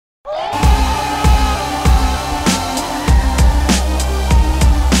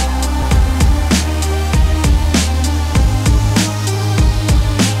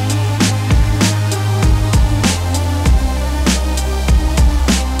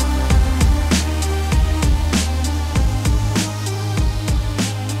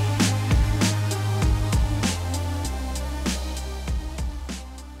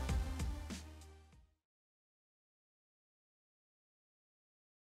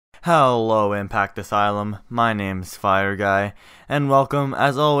Hello, ImpactAsylum. My name's Fireguy, and welcome,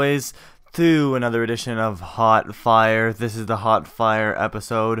 as always, to another edition of Hot Fire. This is the Hot Fire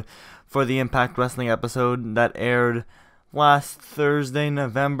episode for the Impact Wrestling episode that aired last Thursday,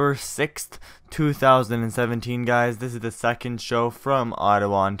 November 6th, 2017, guys. This is the second show from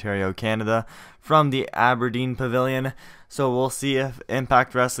Ottawa, Ontario, Canada, from the Aberdeen Pavilion. So we'll see if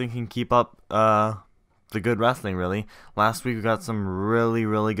Impact Wrestling can keep up the good wrestling, really. Last week we got some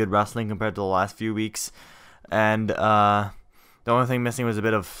really good wrestling compared to the last few weeks, and the only thing missing was a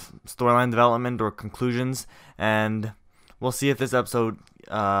bit of storyline development or conclusions, and we'll see if this episode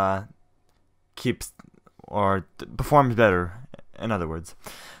keeps or performs better, in other words.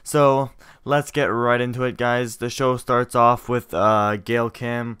 So let's get right into it, guys. The show starts off with Gail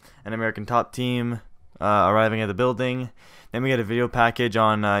Kim, an American Top Team, arriving at the building. Then we get a video package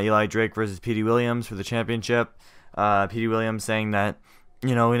on Eli Drake versus Petey Williams for the championship. Petey Williams saying that,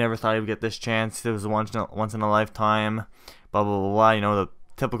 you know, we never thought he would get this chance. It was once in a lifetime. Blah, blah, blah, blah. You know, the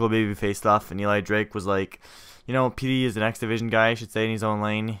typical babyface stuff. And Eli Drake was like, you know, Petey is an X Division guy. He should stay in his own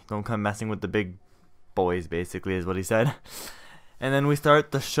lane. Don't come messing with the big boys, basically, is what he said. And then we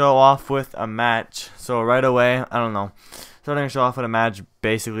start the show off with a match. So right away, I don't know. Starting a show off with a match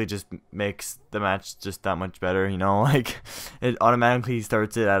basically just makes the match just that much better, you know, like it automatically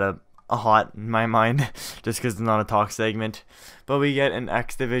starts it at a hot in my mind, just because it's not a talk segment. But we get an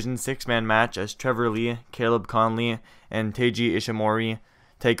X Division 6-man match as Trevor Lee, Caleb Conley, and Teiji Ishimori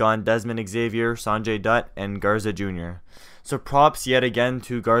take on Desmond Xavier, Sanjay Dutt, and Garza Jr. So props yet again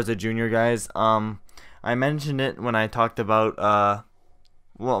to Garza Jr., guys. I mentioned it when I talked about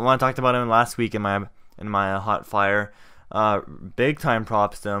when I talked about him last week in my Hot Fire. Big time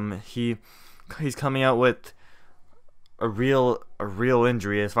props to him. He's coming out with a real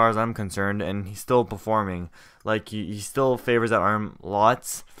injury as far as I'm concerned, and he's still performing. Like he still favors that arm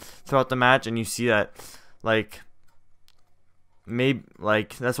lots throughout the match, and you see that that's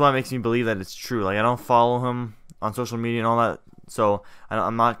why it makes me believe that it's true. Like I don't follow him on social media and all that, so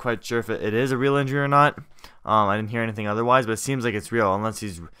I'm not quite sure if it is a real injury or not. I didn't hear anything otherwise, but it seems like it's real, unless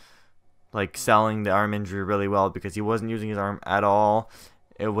he's like selling the arm injury really well, because he wasn't using his arm at all.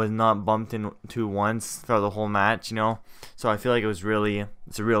 It was not bumped into once throughout the whole match, you know. So I feel like it's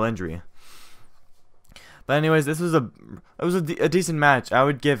a real injury. But anyways, it was a decent match. I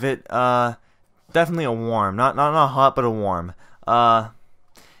would give it definitely a warm, not hot, but a warm.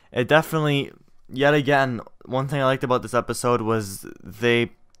 It definitely, yet again, one thing I liked about this episode was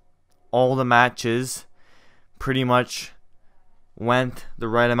all the matches pretty much went the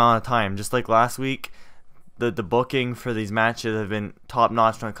right amount of time. Just like last week, the booking for these matches have been top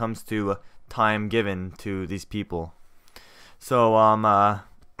notch when it comes to time given to these people. So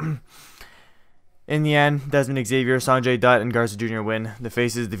in the end, Desmond Xavier, Sanjay Dutt, and Garza Jr. win. The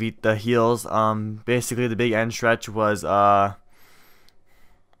faces defeat the heels. Basically the big end stretch was what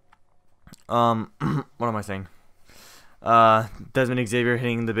am I saying? Desmond Xavier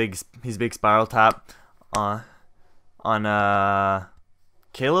hitting his big spiral tap on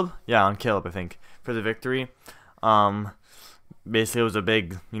Caleb? Yeah, on Caleb, I think, for the victory. Basically, it was a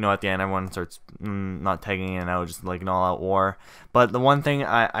big, you know, at the end, everyone starts not tagging in out, just like an all-out war. But the one thing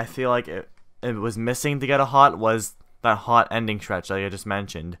I feel like it was missing to get a hot was that hot ending stretch, like I just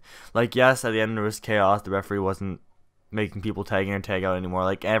mentioned. Like, yes, at the end there was chaos. The referee wasn't making people tag in or tag out anymore,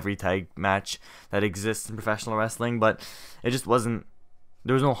 like every tag match that exists in professional wrestling. But it just wasn't.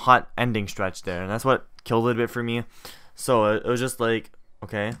 There was no hot ending stretch there, and that's what killed it a bit for me. So it was just like,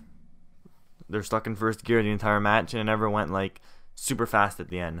 okay, they're stuck in first gear the entire match, and it never went like super fast at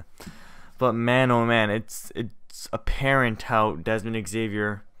the end. But man, oh man, it's apparent how Desmond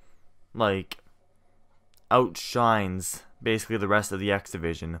Xavier like outshines basically the rest of the X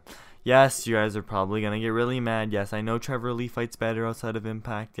Division. Yes, you guys are probably gonna get really mad. Yes, I know Trevor Lee fights better outside of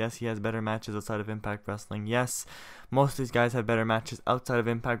Impact. Yes, he has better matches outside of Impact Wrestling. Yes, most of these guys have better matches outside of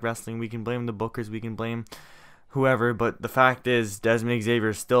Impact Wrestling. We can blame the bookers, we can blame whoever, but the fact is Desmond Xavier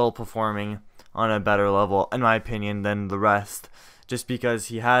is still performing on a better level, in my opinion, than the rest, just because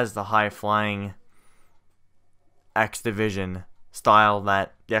he has the high-flying X Division style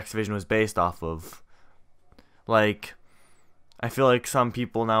that the X Division was based off of. Like, I feel like some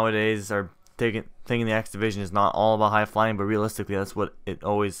people nowadays are thinking the X Division is not all about high-flying, but realistically that's what it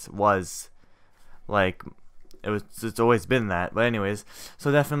always was. Like, it's always been that. But anyways,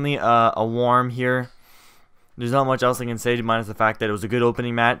 so definitely a warm here. There's not much else I can say, minus the fact that it was a good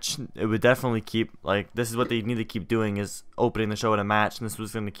opening match. It would definitely keep, like, this is what they need to keep doing, is opening the show with a match, and this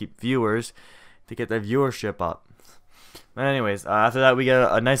was going to keep viewers, to get their viewership up. But anyways, after that we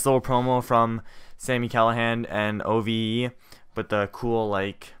get a nice little promo from Sami Callihan and OVE, but the cool,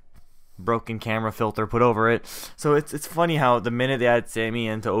 like, broken camera filter put over it. So it's funny how the minute they add Sammy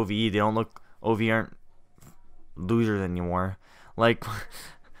into OVE, they don't look OVE aren't losers anymore. Like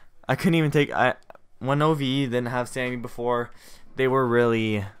I couldn't even take when OVE didn't have Sammy before, they were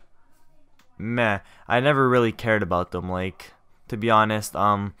really meh. I never really cared about them. Like, to be honest,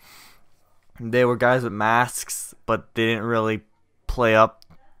 they were guys with masks, but they didn't really play up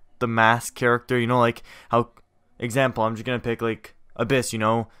the mask character. You know, like how, example, I'm just gonna pick like Abyss. You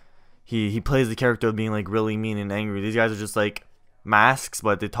know, he plays the character of being like really mean and angry. These guys are just like masks,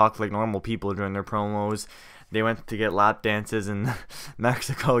 but they talk like normal people during their promos. They went to get lap dances in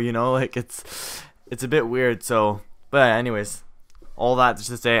Mexico. You know, like it's a bit weird. So, but anyways, all that just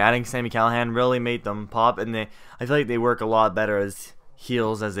to say, adding Sami Callihan really made them pop, and I feel like they work a lot better as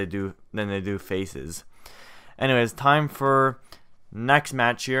heels than they do faces. Anyways, time for next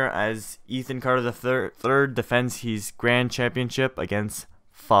match here as Ethan Carter the third defends his Grand Championship against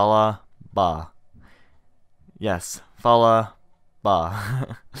Fallah Bahh. Yes, Fallah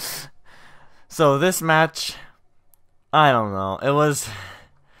Bahh. So this match, I don't know.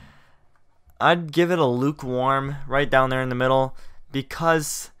 I'd give it a lukewarm, right down there in the middle,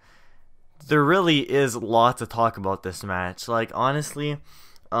 because there really is lots to talk about this match. Like, honestly,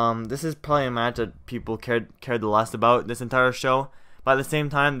 this is probably a match that people cared the less about this entire show. But at the same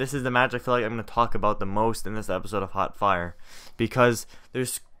time, this is the match I feel like I'm going to talk about the most in this episode of Hot Fire, because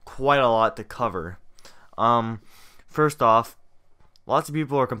there's quite a lot to cover. First off, lots of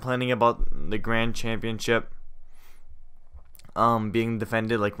people are complaining about the Grand Championship being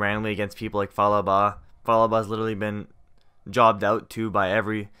defended like randomly against people like Fallah Bahh. Fallah Bahh's literally been jobbed out by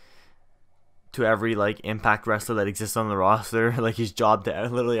every like Impact wrestler that exists on the roster. Like, he's jobbed to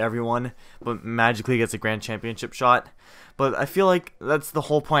literally everyone, but magically gets a Grand Championship shot. But I feel like that's the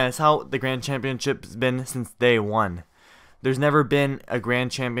whole point. That's how the Grand Championship's been since day one. There's never been a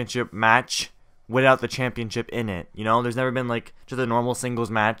Grand Championship match without the championship in it. You know, there's never been like just a normal singles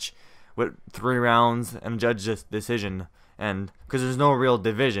match with 3 rounds and a judge's decision. And because there's no real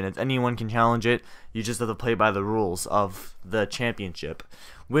division, it's anyone can challenge it. You just have to play by the rules of the championship,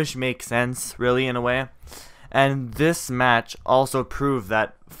 which makes sense, really, in a way. And this match also proved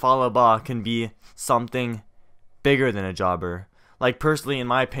that Fallah Bahh can be something bigger than a jobber. Like, personally, in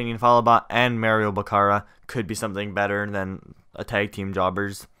my opinion, Fallah Bahh and Mario Baccara could be something better than a tag team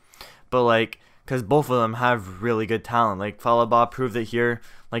jobbers. But like, because both of them have really good talent. Like, Fallah Bahh proved it here.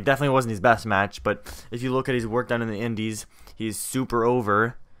 Like, definitely wasn't his best match, but if you look at his work done in the indies, he's super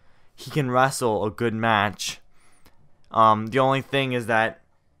over. He can wrestle a good match. The only thing is that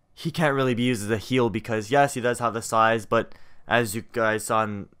he can't really be used as a heel because, yes, he does have the size, but as you guys saw,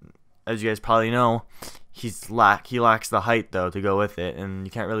 as you guys probably know, he lacks the height though to go with it, and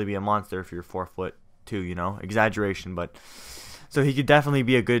you can't really be a monster if you're 4'2", you know, exaggeration, but so he could definitely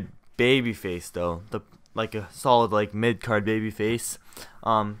be a good babyface though, like a solid like mid-card babyface.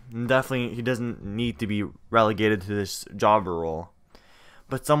 Definitely he doesn't need to be relegated to this jobber role.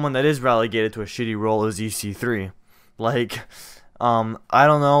 But someone that is relegated to a shitty role is EC3. Like, I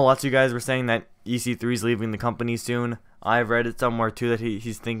don't know, lots of you guys were saying that EC3 is leaving the company soon. I've read it somewhere too that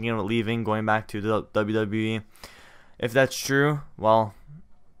he's thinking of leaving, going back to the WWE. If that's true, well,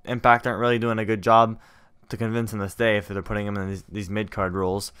 Impact aren't really doing a good job to convince him to stay if they're putting him in these mid-card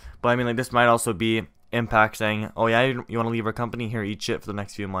roles. But I mean, like, this might also be Impact saying, oh yeah, you want to leave our company? Here, eat shit for the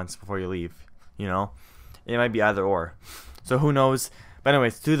next few months before you leave. You know, it might be either or. So who knows? But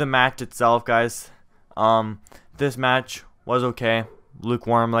anyways, to the match itself, guys. This match was okay,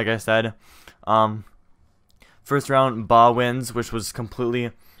 lukewarm, like I said. First round, Bahh wins, which was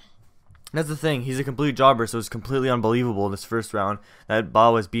completely. That's the thing. He's a complete jobber, so it's completely unbelievable this first round that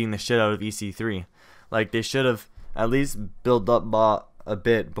Bahh was beating the shit out of EC3. Like, they should have at least built up Bahh a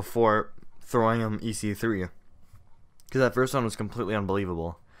bit before throwing him EC3, because that first round was completely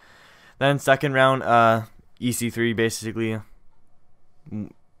unbelievable. Then second round, EC3 basically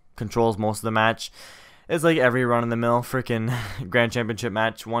controls most of the match. It's like every run-in-the-mill freaking Grand Championship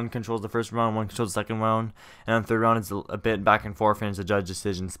match. One controls the first round, one controls the second round, and then the third round is a bit back and forth, and it's a judge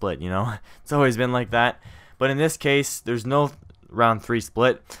decision split, you know? It's always been like that. But in this case, there's no round 3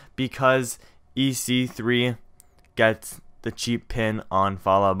 split because EC3 gets the cheap pin on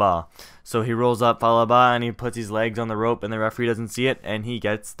Fallah Bahh. So he rolls up Fallah Bahh and he puts his legs on the rope and the referee doesn't see it and he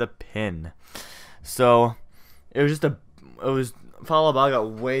gets the pin. So it was just Fallah Bahh got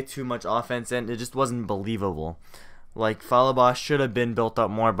way too much offense and it just wasn't believable. Like, Fallah Bahh should have been built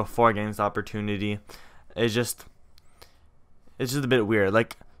up more before getting this opportunity. It's just a bit weird.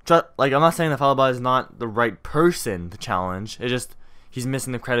 Like I'm not saying that Fallah Bahh is not the right person to challenge. It's just he's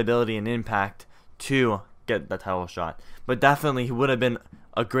missing the credibility and impact to get the title shot. But definitely he would have been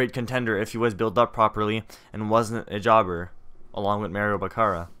a great contender if he was built up properly and wasn't a jobber, along with Mario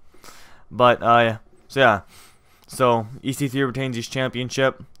Baccara. But so EC3 retains his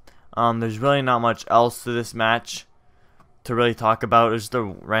championship. There's really not much else to this match to really talk about. It's just a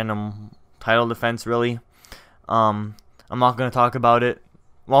random title defense, really. I'm not going to talk about it.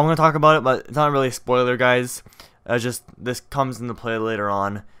 Well, I'm going to talk about it, but it's not really a spoiler, guys. Just this comes into play later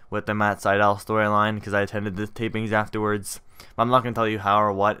on with the Matt Sydal storyline, because I attended the tapings afterwards. But I'm not going to tell you how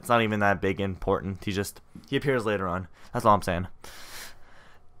or what. It's not even that big important. He appears later on. That's all I'm saying.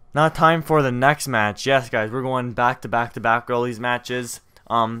 Now time for the next match. Yes, guys, we're going back to back to back with all these matches.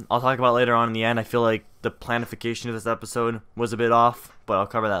 I'll talk about later on in the end. I feel like the planification of this episode was a bit off, but I'll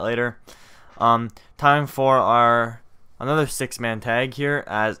cover that later. Time for another 6-man tag here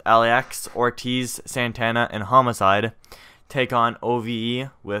as LAX, Ortiz, Santana, and Homicide take on OVE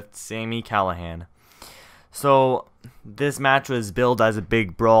with Sami Callihan. So this match was billed as a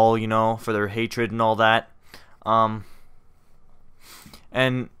big brawl, you know, for their hatred and all that. And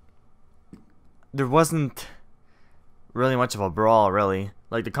there wasn't really much of a brawl, really.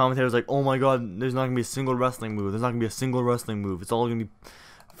 Like, the commentator was like, oh my god, there's not going to be a single wrestling move. There's not going to be a single wrestling move. It's all going to be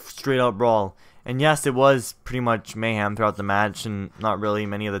straight out brawl. And yes, it was pretty much mayhem throughout the match, and not really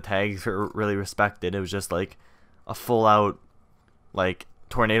many of the tags were really respected. It was just like a full out like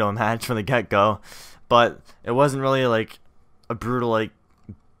tornado match from the get-go. But it wasn't really like a brutal like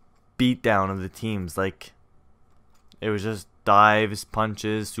beatdown of the teams. Like, it was just dives,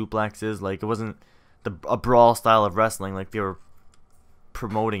 punches, suplexes. Like, it wasn't a brawl style of wrestling like they were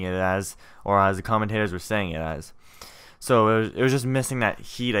promoting it as, or as the commentators were saying it as. So it was just missing that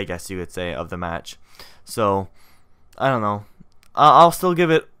heat, I guess you could say, of the match. So I don't know. I'll still give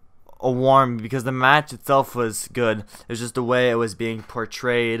it a warm, because the match itself was good. It was just the way it was being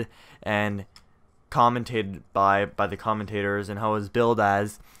portrayed and commentated by the commentators, and how it was billed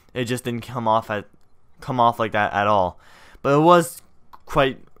as. It just didn't come off like that at all. But it was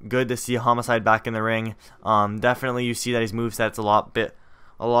quite good to see Homicide back in the ring. Definitely you see that his moveset's a lot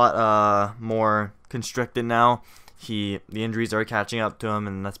more constricted now. The injuries are catching up to him,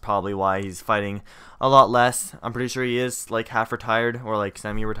 and that's probably why he's fighting a lot less. I'm pretty sure he is like half retired, or like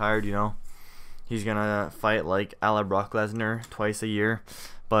semi-retired, you know. He's gonna fight like a la Brock Lesnar twice a year,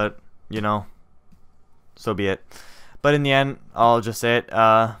 but you know, so be it. But in the end, I'll just say it.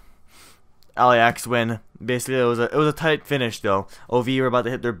 LAX win. Basically, it was a tight finish though. OV were about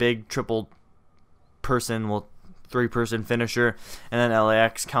to hit their big three-person finisher, and then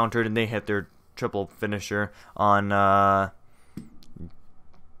LAX countered and they hit their triple finisher on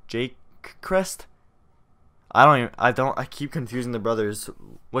Jake Crest. I keep confusing the brothers.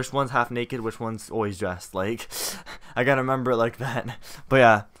 Which one's half naked, which one's always dressed. Like, I gotta remember it like that. But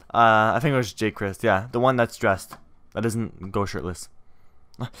yeah, I think it was Jake Crest. Yeah, the one that's dressed, that doesn't go shirtless.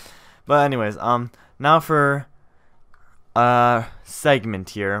 But anyways, now for a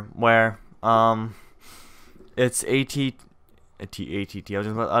segment here where it's ATT. I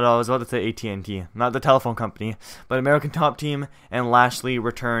was about to say AT&T, not the telephone company, but American Top Team and Lashley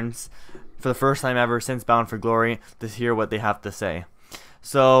returns for the first time ever since Bound for Glory to hear what they have to say.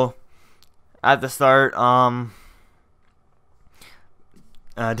 So at the start, Dan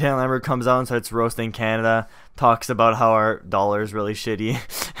Lambert comes out and starts roasting Canada, talks about how our dollar is really shitty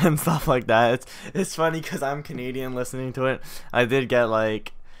and stuff like that. It's funny because I'm Canadian listening to it. I did get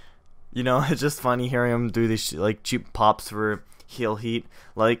like, you know, it's just funny hearing him do these like cheap pops for heel heat.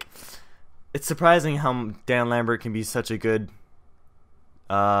 Like, it's surprising how Dan Lambert can be such a good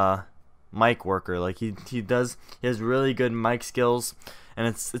mic worker. Like, he has really good mic skills, and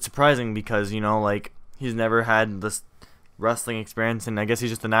it's surprising because, you know, like, he's never had this wrestling experience, and I guess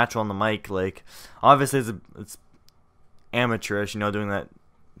he's just a natural on the mic. Like, obviously it's amateurish, you know, doing that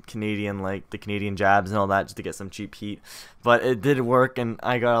Canadian, like the Canadian jabs and all that just to get some cheap heat, but it did work, and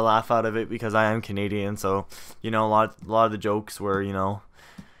I got a laugh out of it because I am Canadian. So, you know, a lot of the jokes were, you know,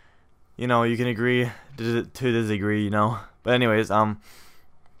 you can agree to disagree, you know. But anyways,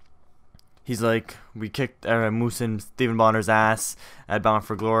 he's like, we kicked Moose and Stephen Bonner's ass at Bound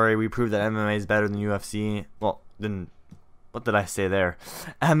for Glory. We proved that MMA is better than UFC. Well, then what did I say there?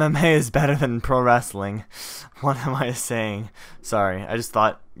 MMA is better than pro wrestling. What am I saying? Sorry, I just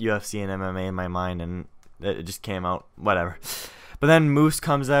thought UFC and MMA in my mind, and it just came out. Whatever. But then Moose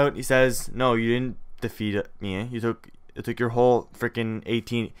comes out. He says, "No, you didn't defeat me. It took your whole freaking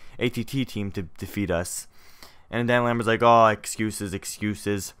ATT team to defeat us." And Dan Lambert's like, "Oh, excuses."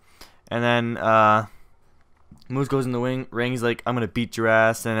 And then Moose goes in the ring. He's like, "I'm gonna beat your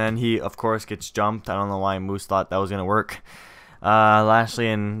ass," and then he, of course, gets jumped. I don't know why Moose thought that was gonna work. Lashley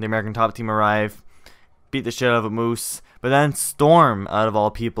and the American Top Team arrive, beat the shit out of Moose, But then Storm, out of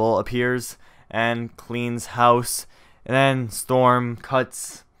all people, appears and cleans house. And then Storm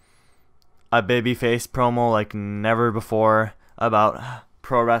cuts a babyface promo like never before about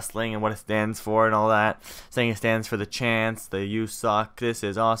pro wrestling and what it stands for and all that, saying it stands for the chants, the "you suck, this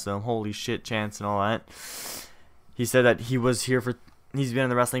is awesome, holy shit" chants and all that. He said that he's been in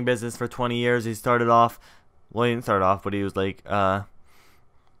the wrestling business for 20 years. He started off, well, he didn't start off, but he was like,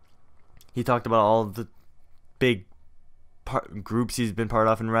 he talked about all the big groups he's been part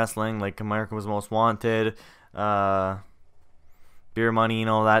of in wrestling, like America's Most Wanted, Beer Money and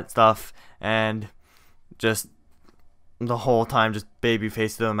all that stuff, and just the whole time just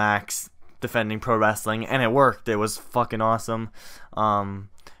babyface to the max, defending pro wrestling, and it worked. It was fucking awesome.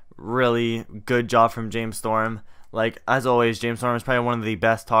 Really good job from James Storm. Like, as always, James Storm is probably one of the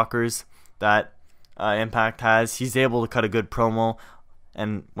best talkers that Impact has. He's able to cut a good promo,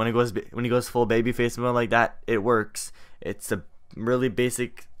 and when he goes full babyface mode like that, it works. It's a really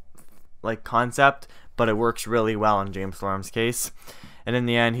basic like concept, but it works really well in James Storm's case. And in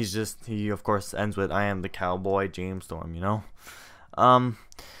the end, he of course ends with "I am the cowboy, James Storm," you know.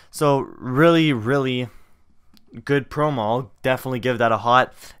 So really, really good promo. I'll definitely give that a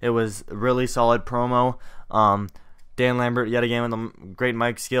hot. It was a really solid promo. Dan Lambert yet again with the great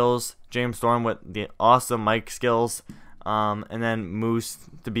mic skills. James Storm with the awesome mic skills. And then Moose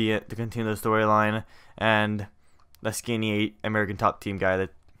to continue the storyline, and the skinny American Top Team guy that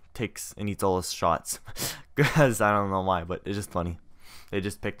takes and eats all his shots. Because I don't know why, but it's just funny. They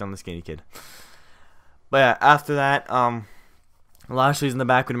just picked on the skinny kid. But yeah, after that, Lashley's in the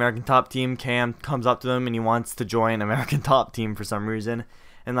back with American Top Team. Cam comes up to them and he wants to join American Top Team for some reason.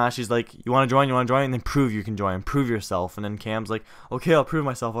 And Lashley's like, "You want to join? You want to join? And then prove you can join. Prove yourself." And then Cam's like, "Okay, I'll prove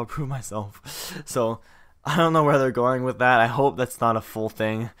myself. I'll prove myself." So I don't know where they're going with that. I hope that's not a full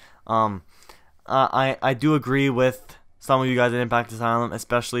thing. I do agree with some of you guys at ImpactAsylum,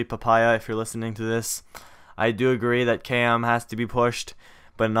 especially Papaya, if you're listening to this. I do agree that Cam has to be pushed,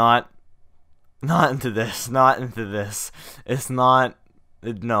 but not into this. Not into this. It's not.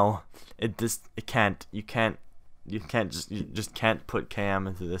 No. It can't. You just can't put Cam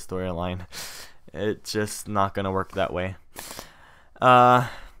into this storyline. It's just not gonna work that way.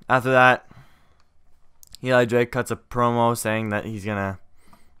 After that, Eli Drake cuts a promo saying that he's gonna.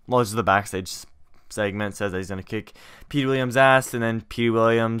 Well, this is the backstage segment. Says that he's gonna kick Pete Williams' ass, and then Pete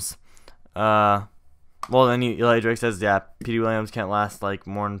Williams. Well, then Eli Drake says, yeah, Pete Williams can't last like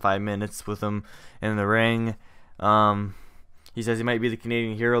more than 5 minutes with him in the ring. He says he might be the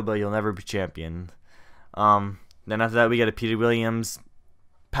Canadian hero, but he'll never be champion. Then after that, we get a Pete Williams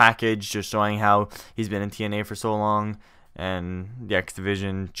package just showing how he's been in TNA for so long, and the X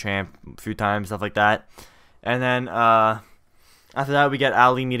Division champ a few times, stuff like that. And then after that, we get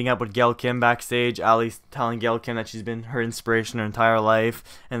Ali meeting up with Gail Kim backstage. Ali's telling Gail Kim that she's been her inspiration her entire life,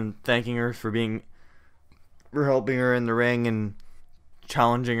 and thanking her for helping her in the ring and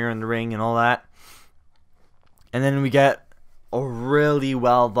challenging her in the ring and all that. And then we get a really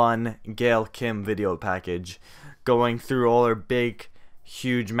well done Gail Kim video package going through all her big,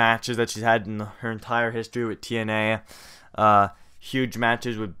 huge matches that she's had in her entire history with TNA. Huge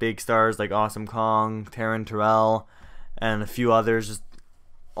matches with big stars like Awesome Kong, Taryn Terrell, and a few others. Just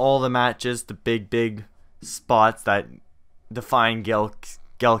all the matches, the big spots that define Gail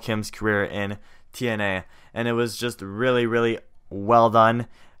Kim's career in TNA. And it was just really, really well done.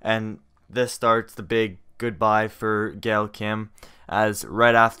 And this starts the big goodbye for Gail Kim, as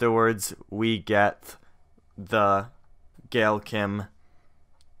right afterwards we get the Gail Kim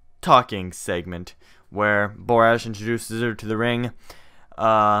talking segment where Borash introduces her to the ring,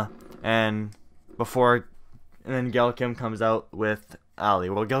 and then Gail Kim comes out with Ali.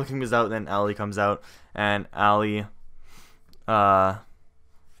 Well, Gail Kim is out, then Ali comes out, and Ali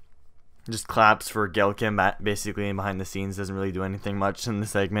just claps for Gail Kim basically behind the scenes, doesn't really do anything much in the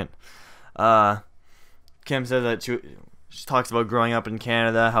segment. Kim says that she talks about growing up in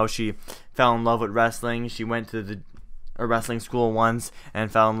Canada, how she fell in love with wrestling. She went to a wrestling school once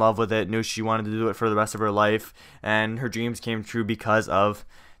and fell in love with it, knew she wanted to do it for the rest of her life, and her dreams came true because of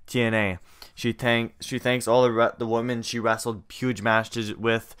TNA. She thanks all the women she wrestled huge matches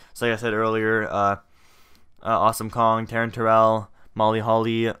with. So like I said earlier, Awesome Kong, Taryn Terrell, Molly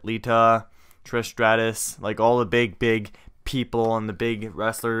Holly, Lita, Trish Stratus, like all the big people and the big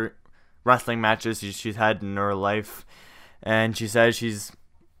wrestling matches she's had in her life. And she says she's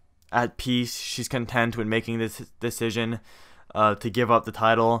at peace, she's content with making this decision to give up the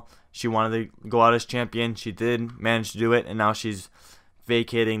title. She wanted to go out as champion. She did manage to do it, and now she's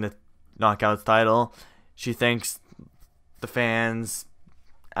vacating the Knockouts title. She thanks the fans,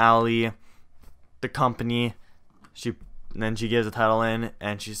 Ali, the company. She then she gives the title in,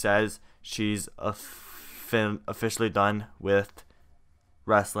 and she says she's officially done with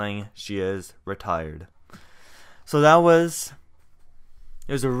wrestling. She is retired. So it was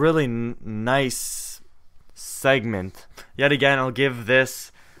a really nice segment. Yet again,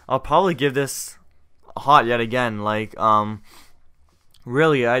 I'll probably give this a hot yet again. Like,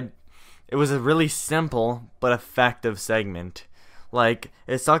 really, it was a really simple but effective segment. Like,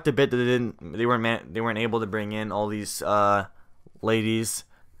 it sucked a bit that they weren't able to bring in all these ladies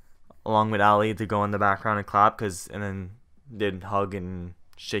along with Ali to go in the background and clap, and then they'd hug and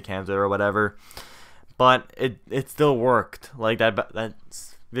shake hands with her or whatever. But it still worked. Like that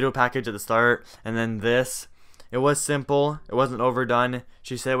video package at the start, and then this. It was simple. It wasn't overdone.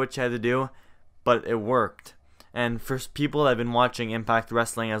 She said what she had to do, but it worked. And for people that have been watching Impact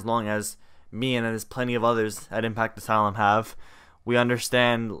Wrestling as long as me and there's plenty of others at ImpactAsylum have, we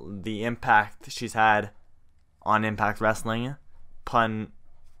understand the impact she's had on Impact Wrestling. Pun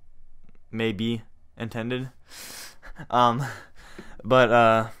maybe intended.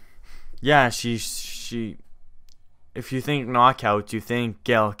 Yeah, she if you think knockouts, you think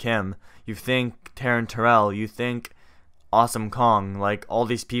Gail Kim, you think Taryn Terrell, you think Awesome Kong, like all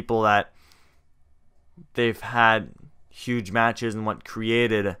these people that they've had huge matches and what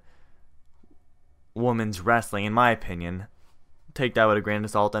created women's wrestling, in my opinion. Take that with a grain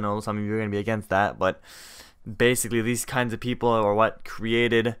of salt. I know some of you are going to be against that, but basically these kinds of people are what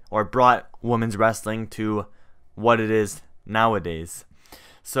created or brought women's wrestling to what it is nowadays.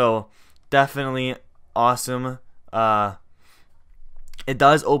 So definitely awesome. It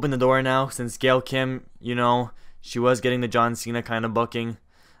does open the door now, since Gail Kim, she was getting the John Cena kind of booking,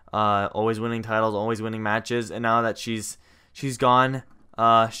 always winning titles, always winning matches, and now that she's gone,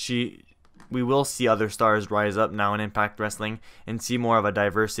 we will see other stars rise up now in Impact Wrestling and see more of a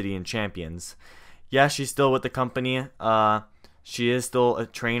diversity in champions. Yeah, she's still with the company. She is still a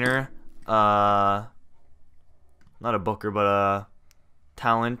trainer, not a booker, but a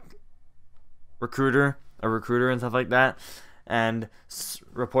talent recruiter, and stuff like that. And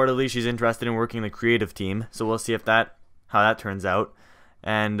reportedly, she's interested in working the creative team. So we'll see how that turns out.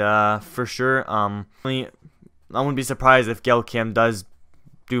 And for sure, I wouldn't be surprised if Gail Kim does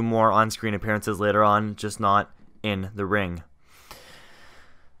do more on-screen appearances later on, just not in the ring.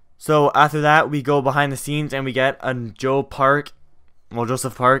 So after that, we go behind the scenes and we get a Joseph Park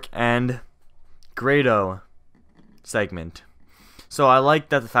and Grado segment. So I like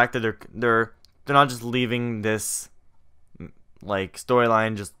that the fact that they're not just leaving this like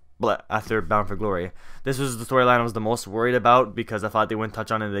storyline just after Bound for Glory. This was the storyline I was the most worried about, because I thought they wouldn't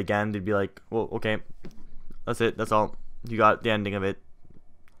touch on it again. They'd be like, well, okay, that's it, that's all. You got the ending of it.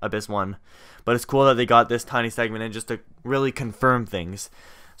 Abyss won. But it's cool that they got this tiny segment in just to really confirm things.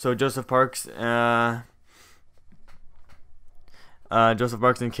 So Joseph Parks in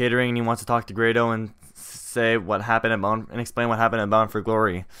catering, and he wants to talk to Grado and say what happened and explain what happened at Bound for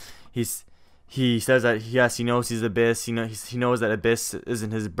Glory. He says that yes, he knows he's Abyss. He knows that Abyss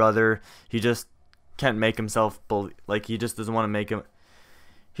isn't his brother. He just can't make himself he just doesn't want to make him.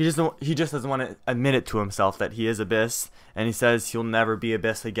 He just doesn't want to admit it to himself that he is Abyss, and he says he'll never be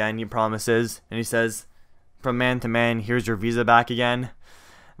Abyss again. He promises, and he says, "From man to man, here's your visa back again."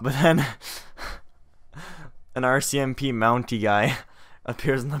 But then an RCMP Mountie guy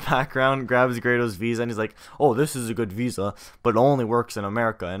appears in the background, grabs Grado's visa, and he's like, "Oh, this is a good visa, but it only works in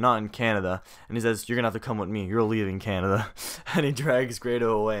America and not in Canada." And he says, "You're gonna have to come with me. You're leaving Canada," and he drags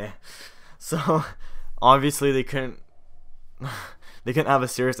Grado away. So obviously they couldn't have a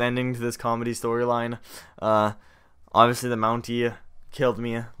serious ending to this comedy storyline. Obviously the Mountie killed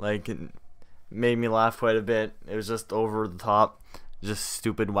me. Like, it made me laugh quite a bit. It was just over the top, just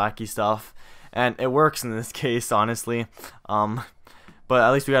stupid, wacky stuff, and it works in this case, honestly. But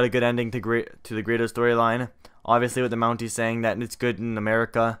at least we got a good ending to the Grado storyline. Obviously, with the Mountie saying that it's good in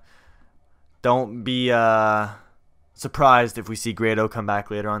America, don't be surprised if we see Grado come back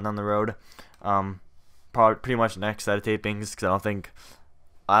later on down the road. Probably pretty much next set of tapings, because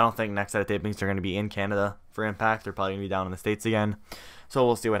I don't think next set of tapings are going to be in Canada for Impact. They're probably going to be down in the States again. So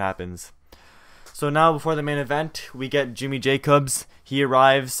we'll see what happens. So now, before the main event, we get Jimmy Jacobs. He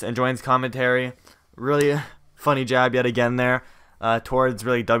arrives and joins commentary. Really funny jab yet again there towards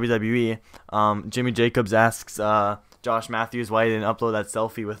really WWE. Jimmy Jacobs asks Josh Matthews why he didn't upload that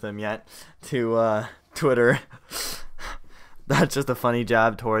selfie with him yet to Twitter. That's just a funny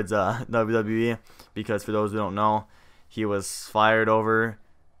jab towards WWE, because for those who don't know, he was fired over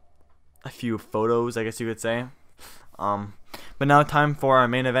a few photos, I guess you could say. But now time for our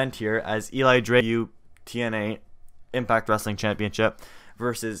main event here, as Eli Drake TNA Impact Wrestling Championship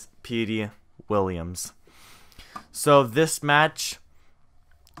versus Petey Williams. So this match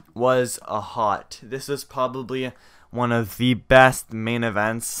was this was probably one of the best main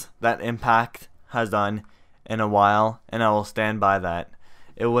events that Impact has done in a while, and I will stand by that.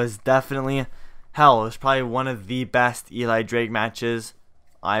 It was definitely, it was probably one of the best Eli Drake matches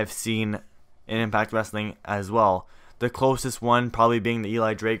I've seen in Impact Wrestling as well. The closest one probably being the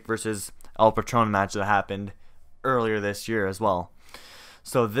Eli Drake versus El Patron match that happened earlier this year as well.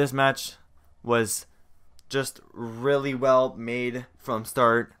 So this match was just really well made from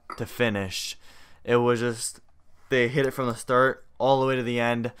start to finish. It was just, they hit it from the start all the way to the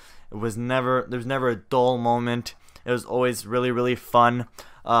end. There was never a dull moment. It was always really, really fun.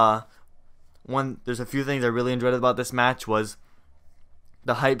 There's a few things I really enjoyed about this match was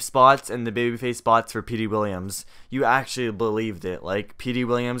the hype spots and the babyface spots for Petey Williams. You actually believed it. Like, Petey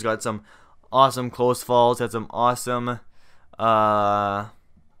Williams got some awesome close falls, had some awesome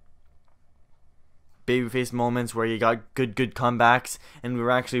babyface moments where you got good comebacks, and we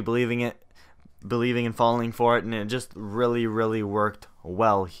were actually believing and falling for it, and it just really, really worked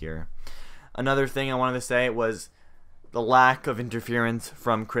well here. Another thing I wanted to say was the lack of interference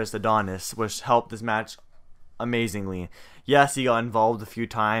from Chris Adonis, which helped this match amazingly. Yes, he got involved a few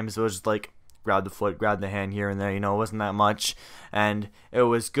times. It was just like grab the foot, grab the hand here and there, it wasn't that much, and it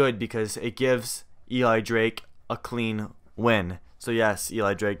was good because it gives Eli Drake a clean win. So yes,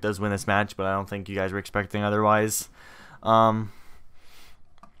 Eli Drake does win this match, but I don't think you guys were expecting otherwise.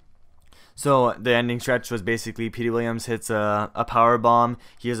 So the ending stretch was basically Petey Williams hits a power bomb.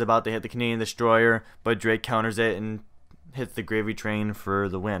 He is about to hit the Canadian Destroyer, but Drake counters it and hits the gravy train for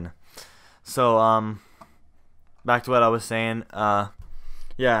the win. So back to what I was saying.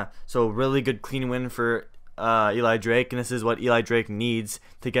 Yeah, so really good clean win for Eli Drake, and this is what Eli Drake needs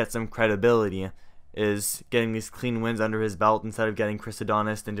to get some credibility, is getting these clean wins under his belt instead of getting Chris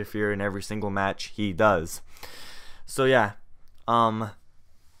Adonis to interfere in every single match he does. So yeah,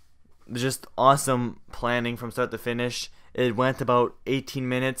 just awesome planning from start to finish. It went about 18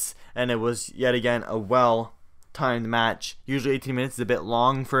 minutes, and it was yet again a well-timed match. Usually 18 minutes is a bit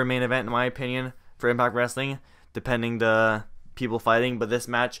long for a main event, in my opinion, for Impact Wrestling, depending the people fighting, but this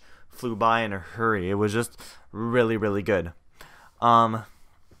match flew by in a hurry. It was just really, really good.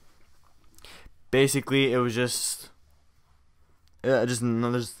 Basically, it was just there's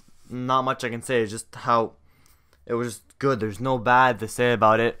not much I can say. It's just how it was just good. There's no bad to say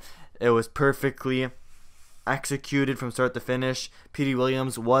about it. It was perfectly executed from start to finish. Petey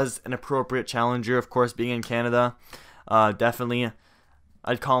Williams was an appropriate challenger, of course, being in Canada. Definitely,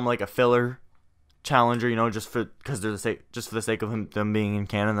 I'd call him like a filler challenger, just for the sake of them being in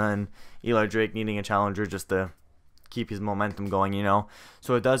Canada, and Eli Drake needing a challenger just to keep his momentum going,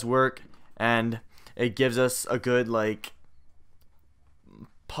 So it does work, and it gives us a good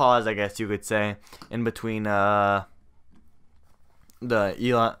pause, I guess you could say, in between the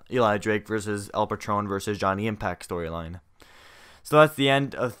Eli Drake versus El Patron versus Johnny Impact storyline. So that's the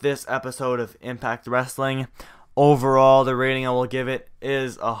end of this episode of Impact Wrestling. Overall, the rating I will give it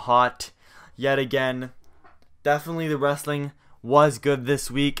is a hot. Yet again, definitely the wrestling was good this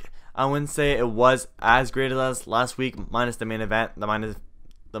week. I wouldn't say it was as great as last week, minus the main event.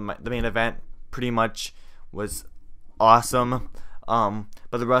 The main event pretty much was awesome. But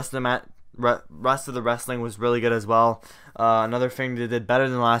the rest of the wrestling was really good as well. Another thing they did better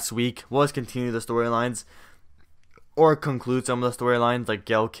than last week was continue the storylines, or conclude some of the storylines, like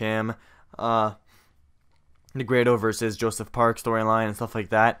Gail Kim, the Grado versus Joseph Park storyline and stuff like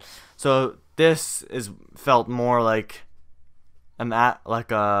that. So this felt more like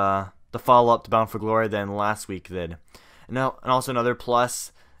the follow-up to Bound for Glory than last week did. And also another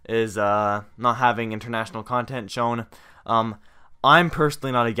plus is not having international content shown. I'm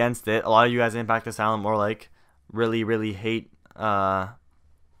personally not against it. A lot of you guys in ImpactAsylum or really, really hate the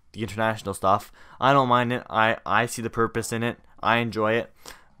international stuff. I don't mind it. I see the purpose in it. I enjoy it.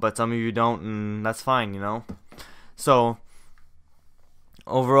 But some of you don't, and that's fine, So,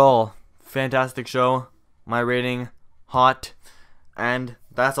 overall, fantastic show. My rating, hot. And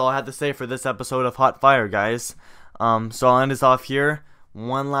that's all I had to say for this episode of Hot Fire, guys. So I'll end this off here.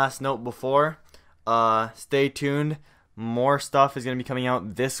 One last note before. Stay tuned. More stuff is going to be coming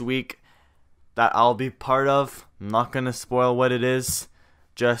out this week that I'll be part of. I'm not going to spoil what it is.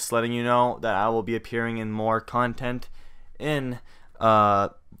 Just letting you know that I will be appearing in more content in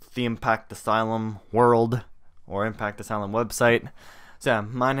the ImpactAsylum world or ImpactAsylum website. So yeah,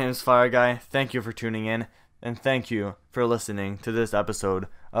 my name is Fireguy. Thank you for tuning in, and thank you for listening to this episode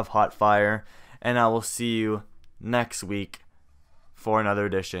of Hot Fire. And I will see you next week for another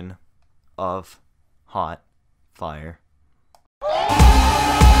edition of Hot Fire.